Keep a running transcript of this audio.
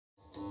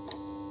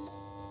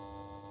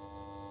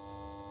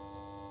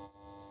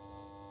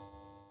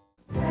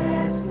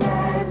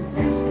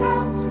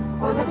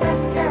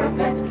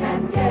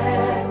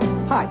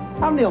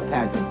thumbnail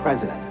pageant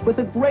president with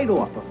a great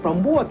offer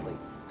from Wardley.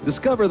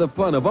 Discover the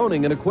fun of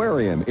owning an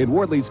aquarium in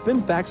Wardley's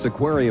FinFax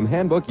Aquarium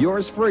Handbook,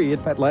 yours free at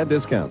Petland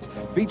discounts,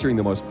 featuring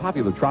the most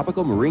popular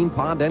tropical, marine,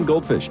 pond, and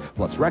goldfish,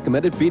 plus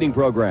recommended feeding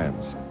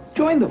programs.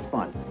 Join the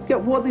fun. Get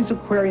Wardley's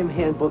Aquarium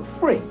Handbook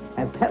free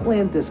at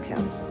Petland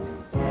discounts.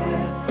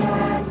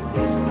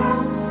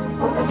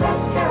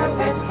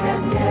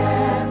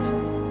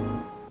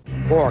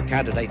 Four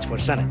candidates for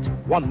Senate,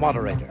 one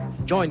moderator.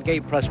 Join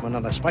Gabe Pressman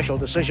on a special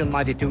Decision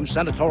 92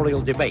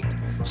 senatorial debate.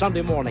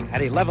 Sunday morning at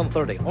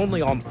 11:30,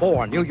 only on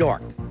 4 New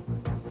York.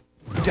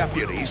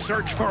 Deputies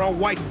search for a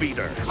white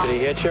beater. Did he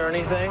hit you or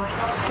anything?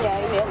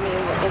 Yeah, he hit me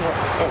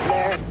in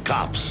there.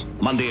 Cops,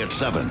 Monday at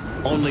 7,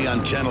 only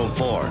on Channel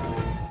 4.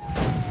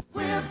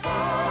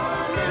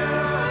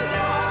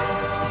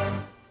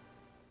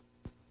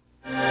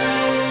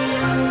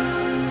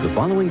 The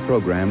following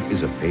program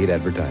is a paid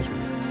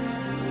advertisement.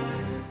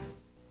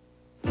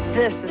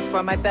 This is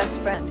for my best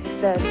friend who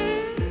said,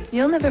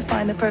 "You'll never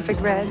find the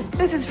perfect red."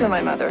 This is for my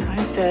mother.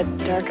 I said,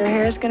 "Darker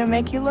hair is going to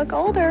make you look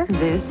older."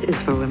 This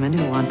is for women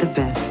who want the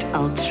best,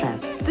 Ultress.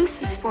 This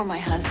is for my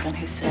husband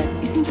who said,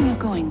 "You're thinking of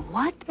going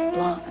what?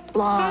 Blonde,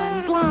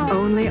 blonde, blonde."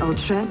 Only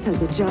Ultress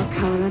has a gel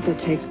colorant that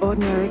takes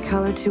ordinary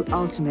color to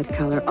ultimate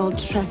color,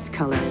 Ultress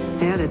color.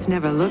 Hair that's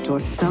never looked or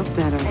felt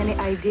better. Any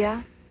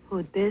idea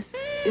who this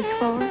is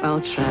for?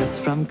 Ultress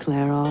from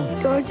Clairol.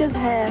 Gorgeous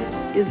hair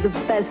is the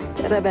best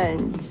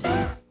revenge.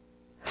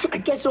 I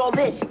guess all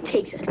this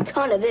takes a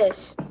ton of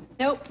this.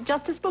 Nope,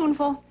 just a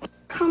spoonful.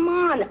 Come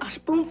on, a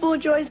spoonful of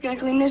joy is gonna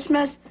clean this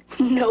mess?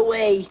 No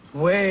way.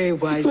 Way,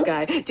 wise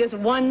guy. Just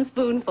one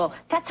spoonful.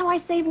 That's how I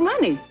save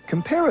money.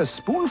 Compare a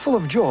spoonful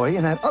of joy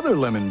and that other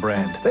lemon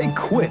brand. They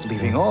quit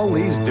leaving all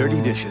these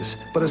dirty dishes.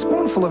 But a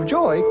spoonful of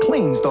joy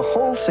cleans the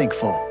whole sink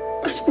full.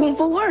 A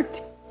spoonful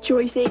worked.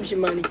 Joy saves you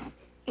money.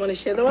 Want to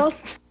share the wealth?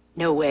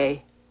 No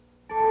way.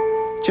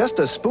 Just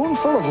a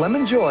spoonful of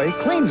lemon joy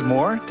cleans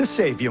more to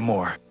save you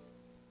more.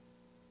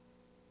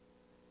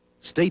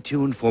 Stay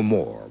tuned for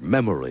more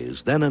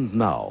Memories Then and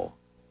Now.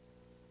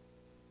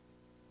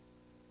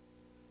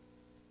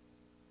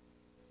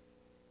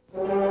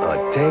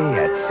 A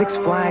day at Six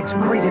Flags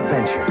Great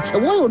Adventure. It's a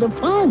world of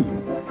fun.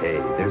 Hey,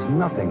 there's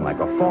nothing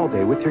like a fall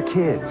day with your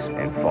kids.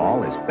 And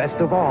fall is best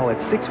of all at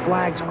Six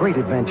Flags Great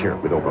Adventure,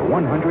 with over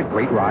 100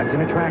 great rides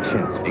and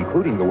attractions,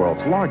 including the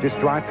world's largest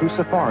drive-through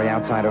safari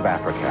outside of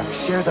Africa.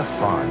 Share the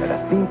fun at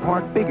a theme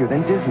park bigger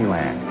than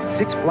Disneyland.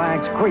 Six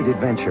Flags Great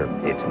Adventure.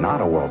 It's not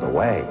a world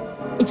away.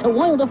 It's a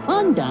world of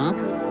fun, Doc.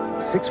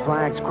 Six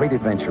Flags Great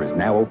Adventure is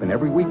now open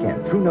every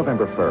weekend through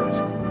November 1st.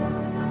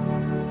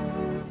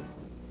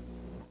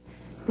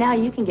 Now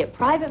you can get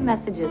private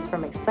messages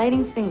from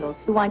exciting singles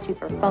who want you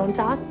for phone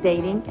talk,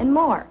 dating, and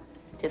more.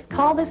 Just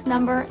call this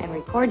number and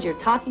record your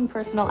talking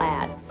personal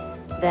ad.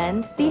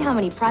 Then see how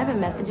many private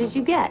messages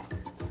you get.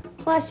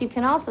 Plus, you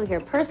can also hear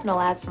personal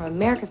ads from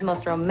America's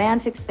most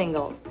romantic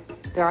singles.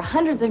 There are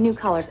hundreds of new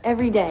callers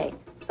every day.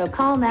 So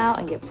call now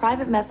and get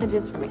private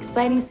messages from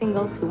exciting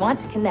singles who want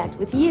to connect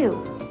with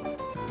you.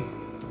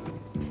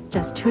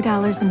 Just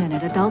 $2 a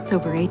minute, adults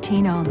over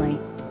 18 only.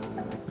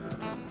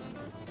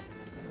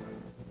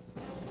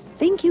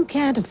 Think you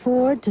can't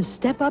afford to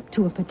step up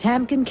to a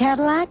Potamkin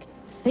Cadillac?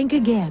 Think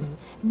again.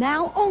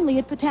 Now only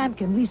at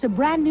Potamkin, lease a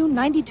brand new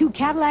 92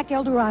 Cadillac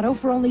Eldorado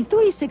for only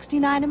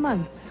 $369 a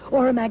month,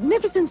 or a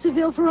magnificent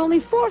Seville for only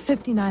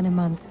 $459 a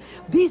month.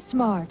 Be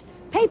smart.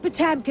 Pay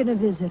Potamkin a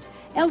visit.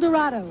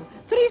 Eldorado,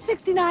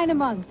 $369 a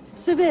month.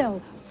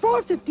 Seville,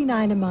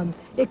 $459 a month.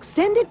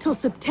 Extended till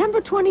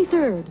September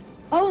 23rd.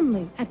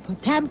 Only at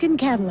Potamkin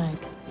Cadillac.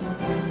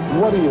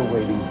 What are you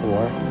waiting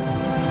for?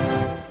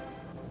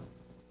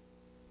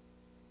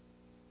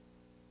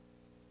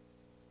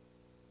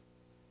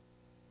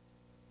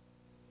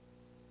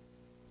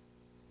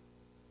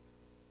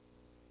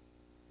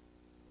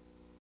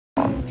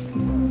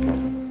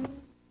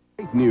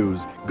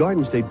 News.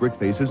 Garden State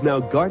Brickface is now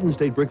Garden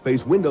State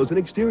Brickface Windows and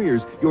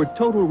Exteriors, your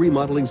total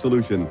remodeling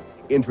solution.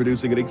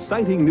 Introducing an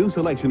exciting new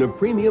selection of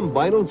premium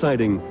vinyl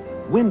siding,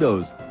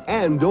 windows,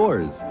 and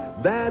doors.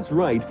 That's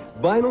right,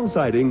 vinyl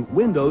siding,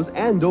 windows,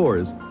 and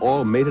doors,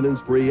 all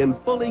maintenance-free and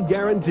fully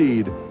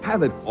guaranteed.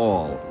 Have it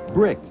all.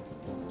 Brick,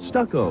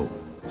 stucco,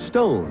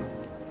 stone,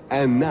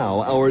 and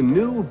now our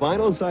new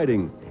vinyl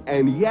siding.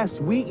 And yes,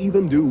 we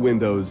even do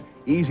windows.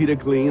 Easy to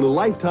clean,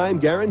 lifetime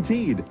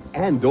guaranteed.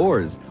 And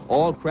doors,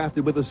 all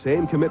crafted with the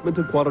same commitment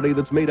to quality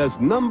that's made us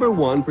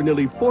 #1 for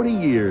nearly 40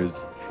 years.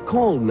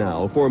 Call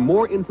now for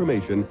more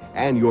information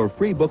and your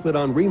free booklet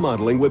on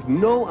remodeling with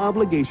no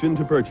obligation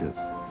to purchase.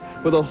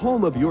 For the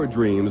home of your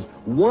dreams,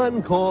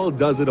 one call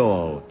does it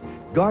all.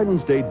 Garden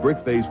State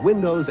Brickface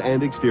Windows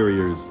and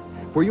Exteriors.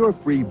 For your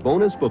free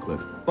bonus booklet,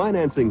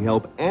 financing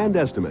help, and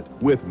estimate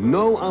with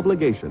no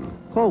obligation,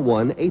 call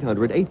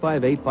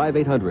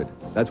 1-800-858-5800.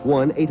 That's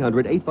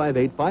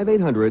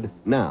 1-800-858-5800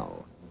 now.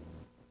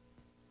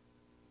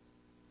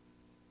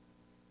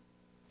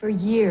 For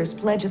years,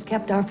 Pledge has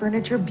kept our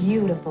furniture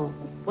beautiful.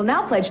 Well,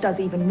 now Pledge does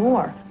even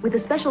more. With a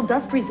special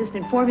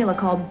dust-resistant formula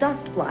called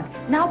Dust Block,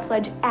 now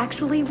Pledge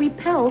actually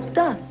repels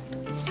dust.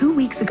 2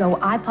 weeks ago,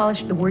 I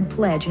polished the word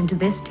Pledge into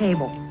this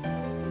table.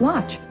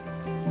 Watch.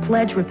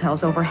 Pledge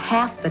repels over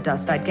half the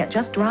dust I'd get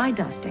just dry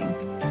dusting.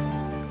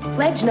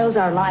 Pledge knows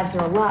our lives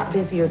are a lot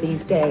busier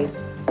these days.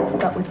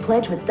 But with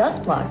Pledge with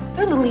Dust Block,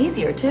 they're a little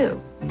easier, too.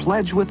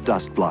 Pledge with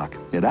Dust Block.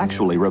 It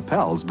actually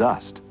repels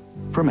dust.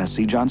 From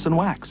SC Johnson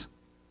Wax.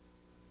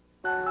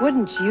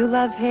 Wouldn't you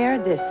love hair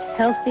this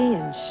healthy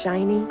and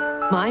shiny?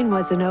 Mine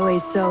wasn't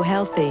always so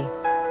healthy.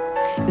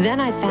 Then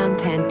I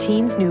found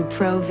Pantene's new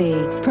Pro V.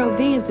 Pro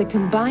V is the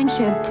combined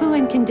shampoo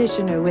and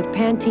conditioner with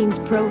Pantene's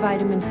Pro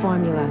Vitamin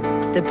formula.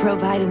 The Pro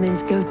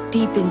Vitamins go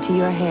deep into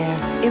your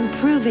hair,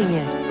 improving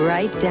it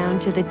right down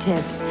to the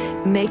tips,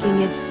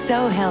 making it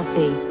so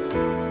healthy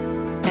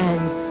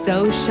and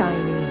so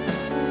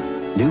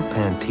shiny. New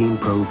Pantene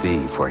Pro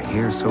V for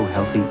hair so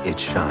healthy it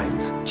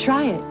shines.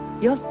 Try it.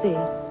 You'll see.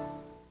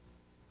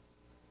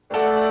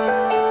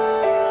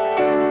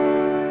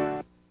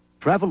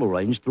 Travel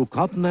arranged through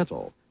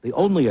Continental, the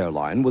only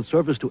airline with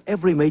service to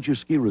every major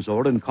ski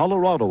resort in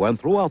Colorado and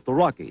throughout the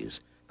Rockies.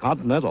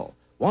 Continental,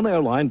 one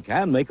airline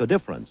can make a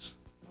difference.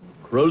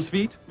 Crow's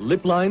feet,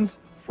 lip lines,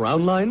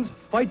 frown lines,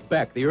 fight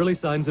back the early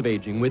signs of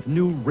aging with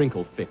new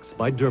Wrinkle Fix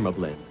by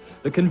Dermablend.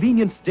 The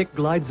convenient stick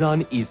glides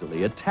on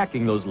easily,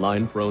 attacking those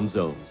line-prone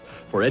zones.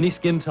 For any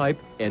skin type,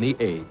 any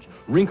age,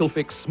 Wrinkle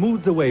Fix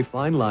smooths away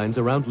fine lines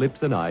around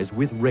lips and eyes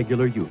with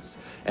regular use,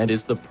 and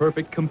is the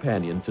perfect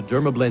companion to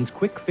Dermablend's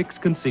Quick Fix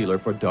Concealer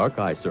for dark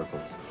eye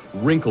circles.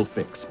 Wrinkle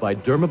Fix by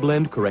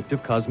Dermablend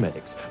Corrective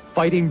Cosmetics,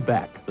 fighting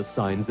back the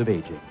signs of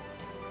aging.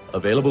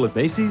 Available at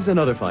Macy's and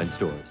other fine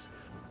stores.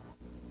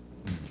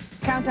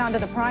 Countdown to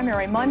the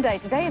primary Monday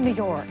today in New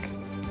York.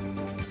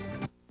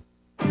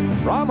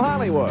 From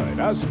Hollywood,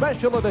 a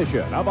special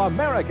edition of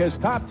America's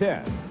Top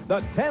 10.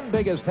 The 10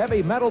 biggest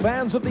heavy metal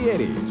bands of the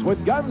 80s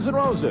with Guns N'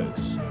 Roses,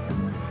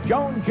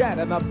 Joan Jett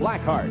and the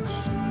Blackhearts,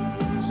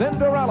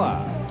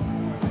 Cinderella,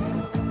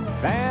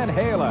 Van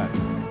Halen.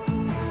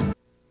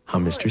 How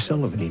Mr.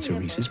 Sullivan eats a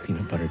Reese's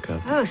peanut butter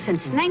cup. Oh,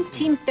 since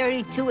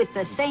 1932, it's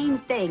the same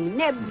thing.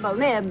 Nibble,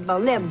 nibble,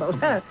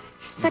 nibble.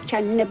 Such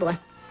a nibbler.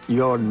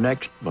 You're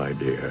next, my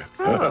dear.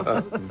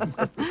 Oh.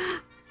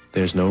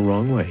 There's no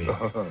wrong way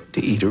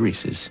to eat a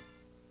Reese's.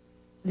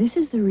 This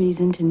is the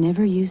reason to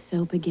never use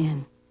soap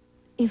again.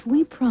 If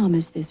we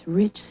promise this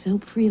rich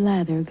soap-free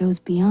lather goes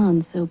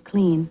beyond soap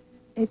clean.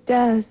 It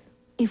does.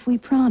 If we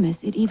promise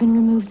it even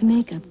removes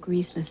makeup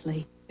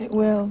greaselessly. It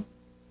will.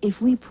 If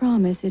we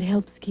promise it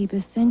helps keep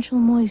essential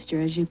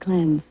moisture as you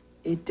cleanse.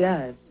 It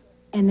does.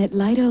 And that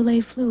light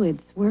Olay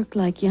fluids work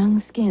like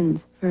young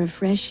skins for a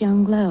fresh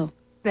young glow.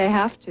 They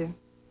have to.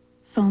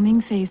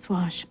 Foaming Face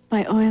Wash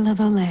by Oil of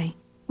Olay.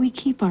 We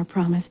keep our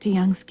promise to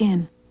young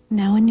skin.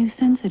 Now a new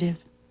sensitive.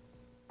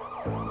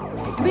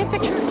 Do we have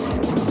pictures?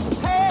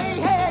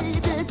 Hey, hey,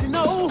 did you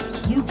know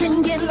you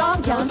can get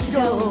Long Johns to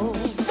go?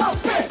 Go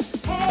fish!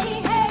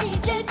 Hey, hey,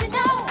 did you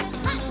know it's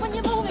hot when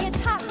you're moving, it's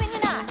hot when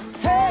you're not?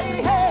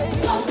 Hey, hey,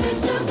 go fish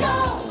to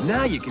go!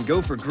 Now you can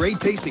go for great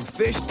tasting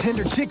fish,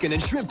 tender chicken,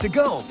 and shrimp to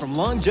go from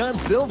Long John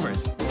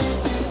Silver's.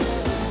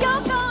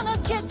 You're gonna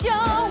get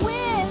your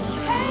wish.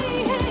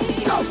 Hey,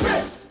 hey, go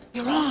fish!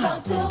 You're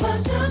on.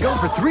 Go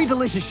for 3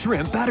 delicious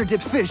shrimp,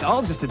 batter-dipped fish,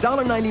 all just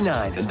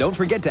 $1.99. And don't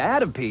forget to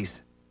add a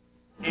piece.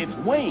 It's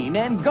Wayne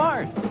and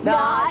Garth.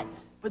 Not.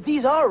 But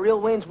these are real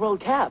Wayne's World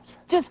caps.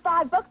 Just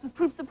 $5 with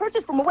proofs of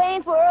purchase from a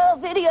Wayne's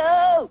World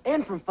video.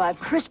 And from 5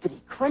 crispity,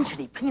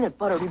 crunchity, peanut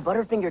buttery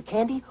Butterfinger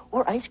candy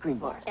or ice cream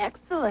bars.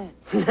 Excellent.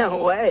 No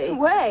way.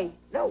 Way.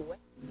 No way.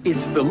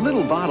 It's the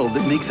little bottle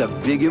that makes a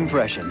big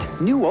impression.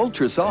 New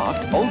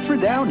Ultrasoft Ultra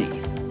Downy.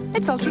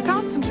 It's ultra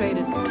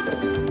concentrated.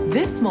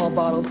 This small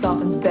bottle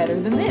softens better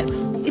than this.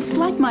 It's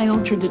like my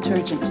Ultra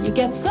detergent. You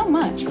get so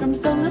much from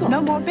so little.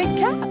 No more big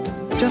caps.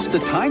 Just a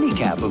tiny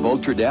cap of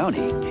Ultra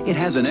Downy. It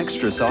has an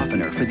extra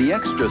softener for the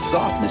extra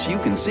softness you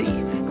can see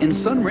in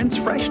sun rinse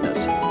freshness.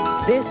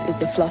 This is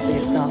the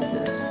fluffiest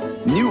softness.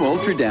 New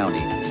Ultra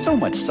Downy. So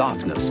much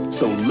softness,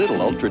 so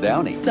little Ultra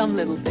Downy. Some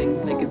little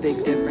things make a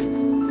big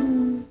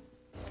difference.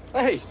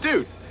 Hey,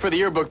 dude, for the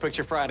yearbook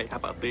picture Friday, how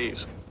about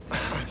these?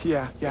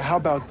 Yeah, how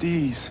about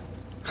these?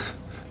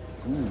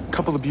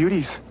 Couple of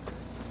beauties.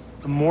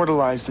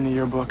 Immortalized in the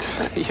yearbook.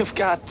 You've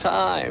got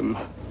time.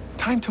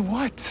 Time to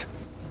what?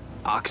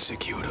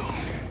 Oxecute them.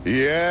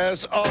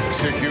 Yes,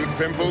 Oxecute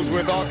pimples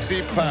with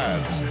Oxy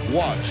Pads.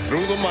 Watch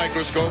through the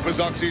microscope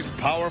as Oxy's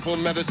powerful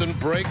medicine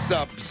breaks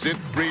up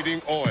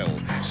zit-breeding oil,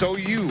 so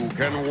you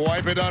can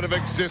wipe it out of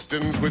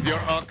existence with your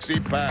Oxy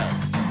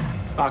Pads.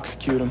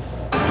 Oxecute them.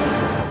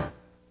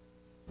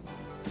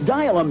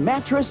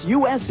 Dial-a-Mattress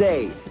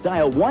USA.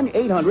 Dial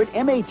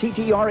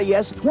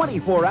 1-800-MATTRES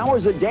 24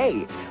 hours a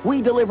day.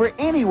 We deliver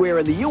anywhere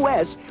in the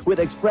U.S. with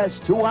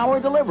express 2-hour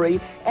delivery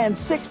and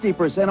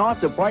 60%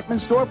 off department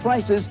store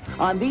prices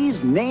on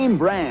these name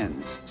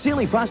brands.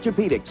 Sealy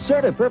Posturepedic,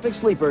 Serta Perfect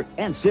Sleeper,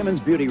 and Simmons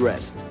Beauty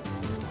Rest.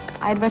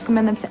 I'd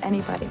recommend them to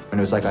anybody. And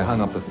it was like I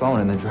hung up the phone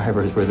and the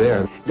drivers were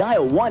there.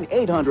 Dial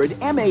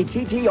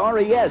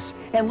 1-800-MATTRES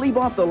and leave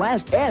off the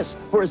last S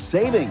for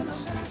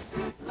savings.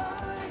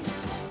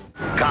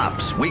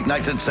 Cops,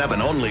 weeknights at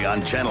 7 only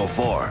on Channel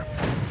 4.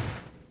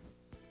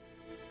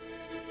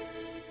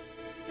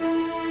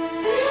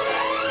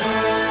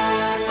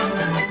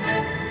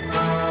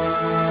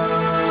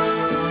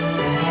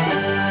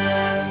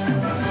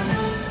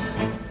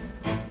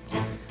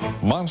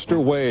 Monster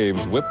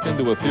waves whipped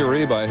into a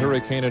fury by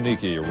Hurricane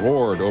Iniki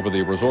roared over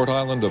the resort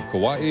island of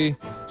Kauai.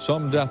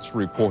 Some deaths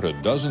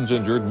reported, dozens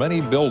injured,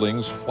 many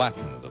buildings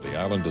flattened. The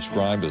island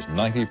described as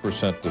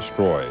 90%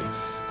 destroyed.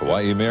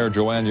 Kauai Mayor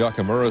Joanne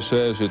Yakamura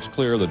says it's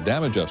clear the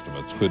damage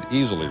estimates could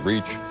easily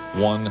reach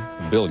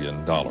 $1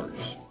 billion.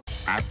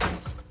 Actors,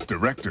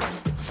 directors,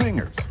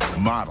 singers,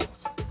 models,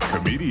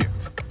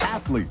 comedians,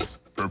 athletes,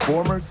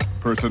 performers,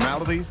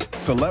 personalities,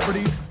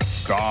 celebrities,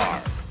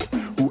 stars.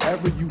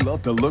 Whoever you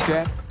love to look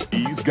at,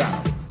 he's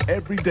got them.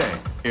 Every day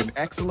in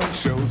excellent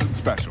shows and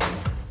specials.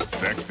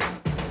 Sexy,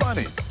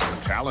 funny,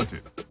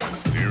 talented,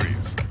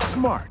 mysterious,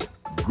 smart,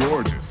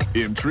 gorgeous,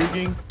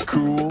 intriguing,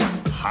 cool,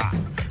 hot.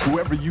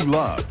 Whoever you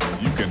love,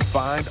 you can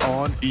find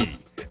on E.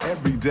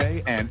 Every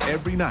day and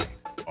every night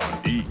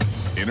on E!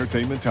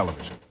 Entertainment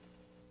Television.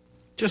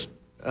 Just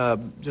a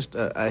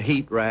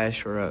heat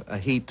rash or a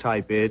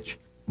heat-type itch.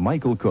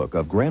 Michael Cook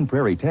of Grand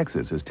Prairie,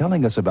 Texas, is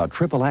telling us about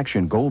Triple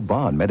Action Gold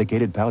Bond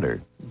Medicated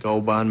Powder.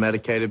 Gold Bond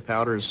medicated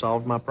powder has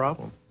solved my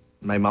problem,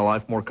 made my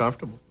life more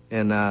comfortable,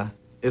 and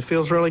it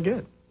feels really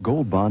good.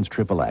 Gold Bond's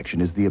Triple Action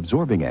is the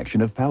absorbing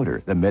action of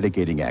powder, the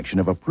medicating action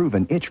of a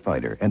proven itch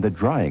fighter, and the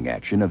drying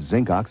action of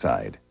zinc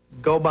oxide.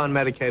 Gold Bond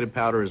medicated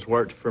powder has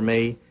worked for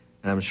me,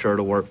 and I'm sure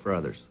it'll work for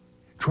others.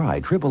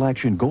 Try Triple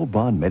Action Gold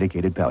Bond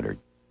Medicated Powder.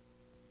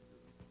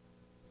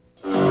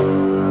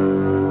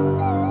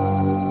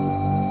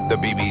 The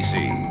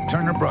BBC,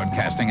 Turner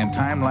Broadcasting, and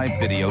Time Life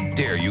Video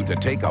dare you to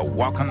take a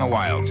walk on the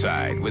wild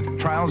side with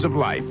Trials of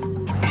Life,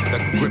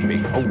 the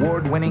gripping,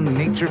 award-winning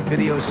nature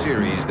video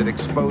series that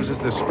exposes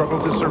the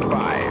struggle to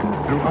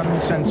survive through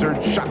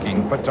uncensored,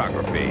 shocking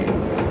photography.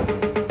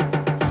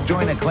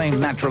 Join acclaimed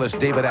naturalist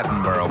David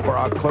Attenborough for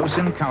a close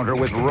encounter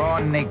with raw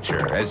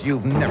nature as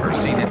you've never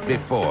seen it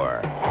before.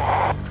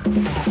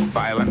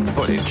 Violent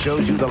footage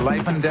shows you the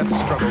life and death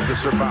struggle to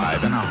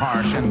survive in a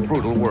harsh and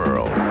brutal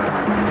world.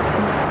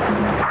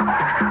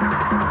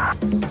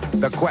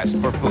 The quest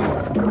for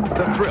food,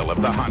 the thrill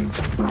of the hunt,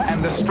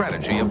 and the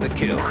strategy of the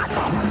kill.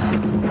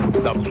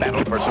 The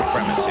battle for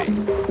supremacy,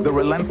 the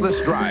relentless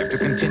drive to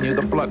continue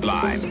the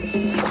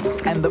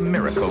bloodline, and the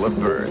miracle of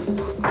birth.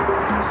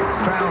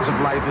 Trials of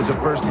Life is a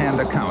first-hand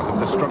account of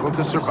the struggle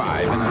to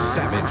survive in a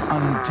savage,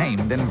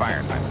 untamed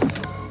environment.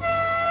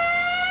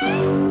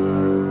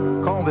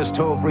 Call this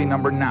toll-free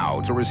number now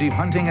to receive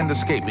Hunting and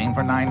Escaping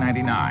for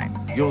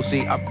 $9.99. You'll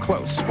see up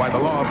close why the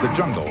law of the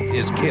jungle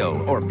is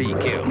kill or be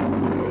killed.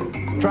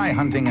 Try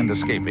Hunting and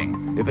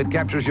Escaping. If it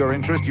captures your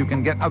interest, you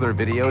can get other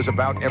videos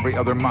about every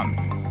other month.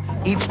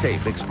 Each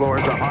tape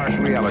explores the harsh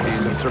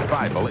realities of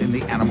survival in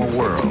the animal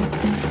world.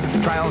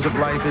 Trials of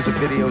Life is a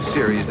video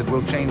series that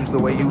will change the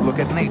way you look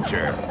at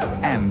nature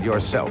and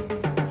yourself.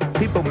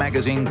 People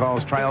magazine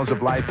calls Trials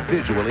of Life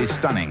visually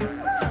stunning.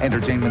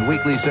 Entertainment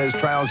Weekly says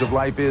Trials of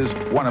Life is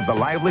one of the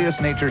liveliest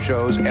nature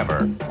shows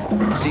ever.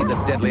 See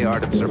the deadly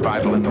art of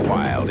survival in the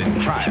wild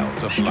in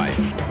Trials of Life.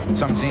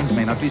 Some scenes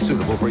may not be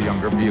suitable for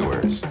younger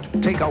viewers.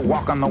 Take a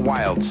walk on the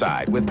wild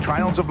side with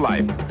Trials of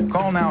Life.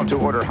 Call now to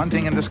order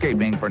Hunting and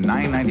Escaping for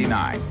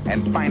 $9.99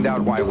 and find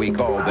out why we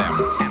call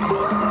them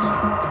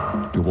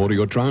animals. To order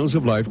your Trials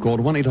of Life, call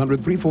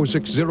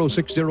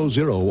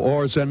 1-800-346-0600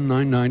 or send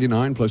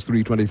 $9.99 plus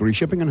 $3.23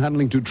 shipping and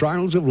handling to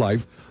Trials of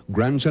Life,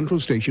 Grand Central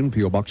Station,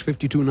 P.O. Box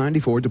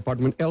 5294,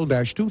 Department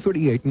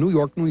L-238, New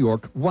York, New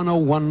York,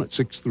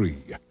 10163.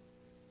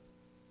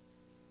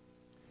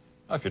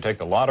 If you take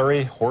the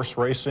lottery, horse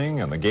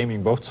racing, and the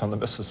gaming boats on the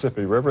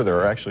Mississippi River, there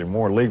are actually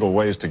more legal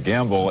ways to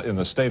gamble in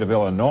the state of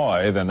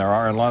Illinois than there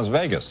are in Las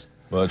Vegas.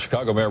 But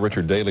Chicago Mayor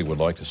Richard Daley would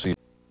like to see.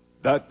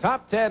 The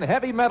top 10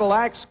 heavy metal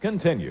acts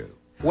continue.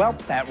 Well,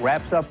 that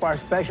wraps up our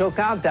special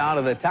countdown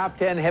of the top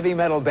 10 heavy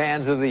metal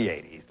bands of the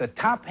 80s, the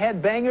top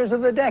headbangers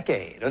of the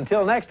decade.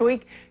 Until next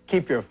week,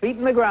 keep your feet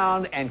in the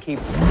ground and keep...